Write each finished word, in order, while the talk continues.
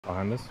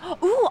behind us.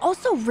 Ooh,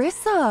 also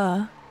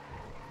Rissa.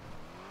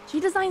 She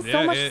designed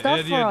so much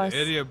stuff for us.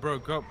 Idiot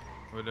broke up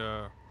with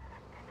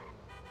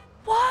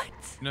What?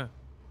 You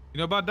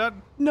know about that?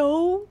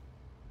 No.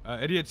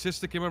 Idiot's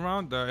sister came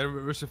around.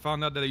 Rissa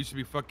found out that they used to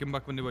be fucking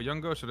back when they were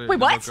younger, so they Wait,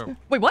 what? broke up.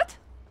 Wait, what?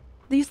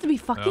 They used to be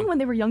fucking when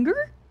they were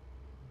younger?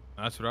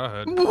 That's what I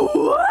heard.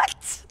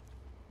 What?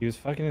 He was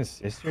fucking his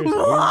sister.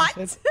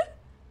 What?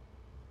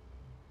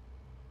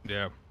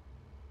 Yeah.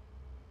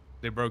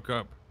 They broke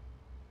up.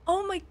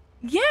 Oh my.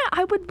 Yeah,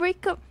 I would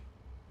break up.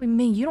 Wait,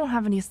 May, you don't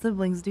have any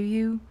siblings, do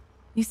you?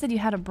 You said you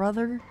had a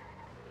brother.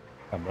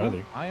 A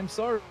brother. I am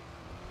sorry.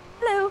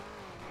 Hello.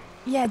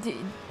 Yeah,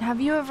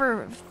 have you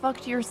ever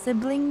fucked your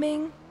sibling,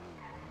 Ming?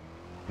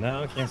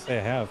 No, I can't say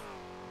I have.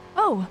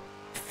 Oh,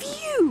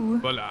 phew.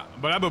 But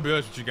I will be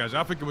honest with you guys.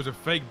 I think it was a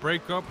fake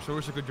breakup, so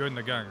Rissa could join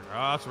the gang.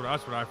 That's what I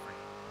think.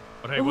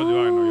 But hey, what do I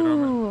know? You know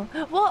what I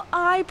mean? Well,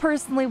 I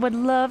personally would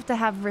love to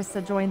have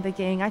Rissa join the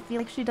gang. I feel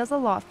like she does a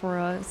lot for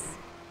us.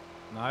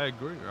 I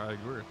agree.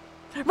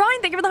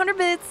 Ryan, thank you for the 100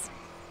 bits.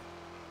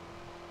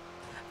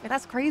 Wait,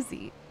 that's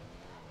crazy.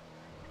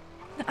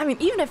 I mean,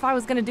 even if I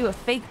was gonna do a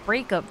fake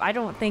breakup, I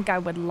don't think I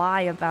would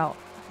lie about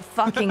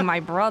fucking my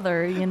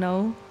brother, you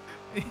know?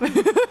 I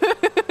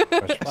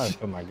should probably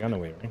put my gun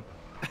away, right?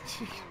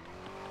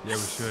 Yeah,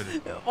 we should.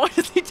 Why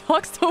does he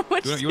talk so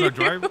much? You wanna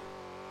drive?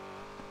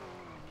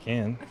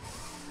 Can.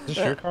 Is this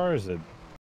your car or is it